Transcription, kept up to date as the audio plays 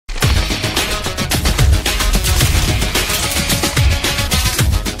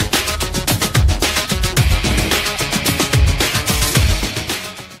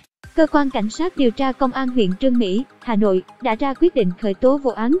Cơ quan Cảnh sát điều tra Công an huyện Chương Mỹ, Hà Nội đã ra quyết định khởi tố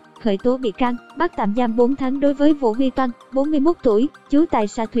vụ án, khởi tố bị can, bắt tạm giam 4 tháng đối với Vũ Huy Toản, 41 tuổi, trú tại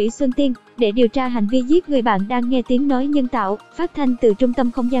xã Thủy Xuân Tiên, để điều tra hành vi giết người. Bạn đang nghe tiếng nói nhân tạo, phát thanh từ Trung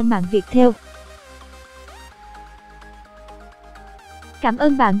tâm Không gian mạng Việt Theo. Cảm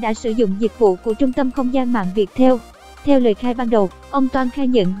ơn bạn đã sử dụng dịch vụ của Trung tâm Không gian mạng Việt Theo. Theo lời khai ban đầu, ông Toản khai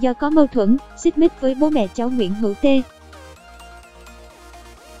nhận do có mâu thuẫn, xích mích với bố mẹ cháu Nguyễn Hữu T.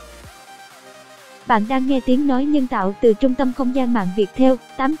 Bạn đang nghe tiếng nói nhân tạo từ Trung tâm Không gian mạng Việt Theo,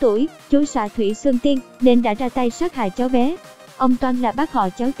 8 tuổi, trú xã Thủy Xuân Tiên, nên đã ra tay sát hại cháu bé. Ông Toản là bác họ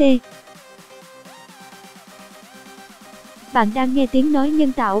cháu T. Bạn đang nghe tiếng nói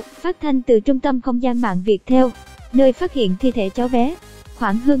nhân tạo, phát thanh từ Trung tâm Không gian mạng Việt Theo, nơi phát hiện thi thể cháu bé.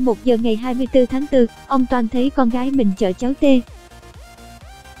 Khoảng hơn 1 giờ ngày 24 tháng 4, ông Toản thấy con gái mình chở cháu T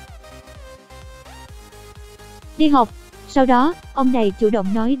đi học. Sau đó, ông này chủ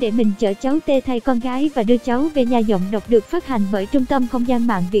động nói để mình chở cháu T thay con gái và đưa cháu về nhà. Giọng đọc được phát hành bởi Trung tâm Không gian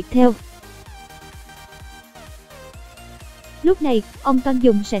mạng Việt Theo. Lúc này, ông Toản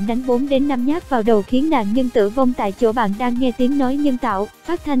dùng sẻng đánh 4 đến 5 nhát vào đầu khiến nạn nhân tử vong tại chỗ. Bạn đang nghe tiếng nói nhân tạo,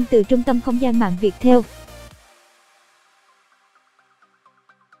 phát thanh từ Trung tâm Không gian mạng Việt Theo.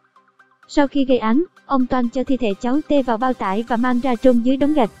 Sau khi gây án, ông Toản cho thi thể cháu T vào bao tải và mang ra chôn dưới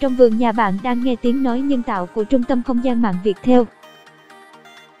đống gạch trong vườn nhà. Bạn đang nghe tiếng nói nhân tạo của Trung tâm Không gian mạng Việt Theo.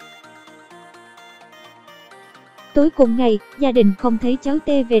 Tối cùng ngày, gia đình không thấy cháu T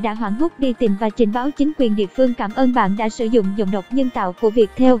về đã hoảng hốt đi tìm và trình báo chính quyền địa phương. Cảm ơn bạn đã sử dụng giọng đọc nhân tạo của Việt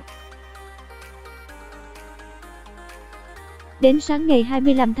Theo. Đến sáng ngày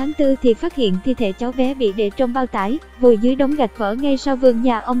 25 tháng 4 thì phát hiện thi thể cháu bé bị để trong bao tải, vùi dưới đống gạch vỡ ngay sau vườn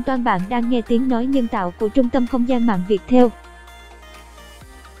nhà ông Toản. Bạn đang nghe tiếng nói nhân tạo của Trung tâm Không gian mạng Việt Theo.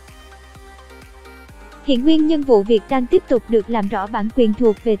 Hiện nguyên nhân vụ việc đang tiếp tục được làm rõ. Bản quyền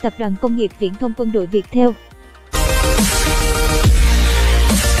thuộc về Tập đoàn Công nghiệp Viễn thông Quân đội Việt Theo.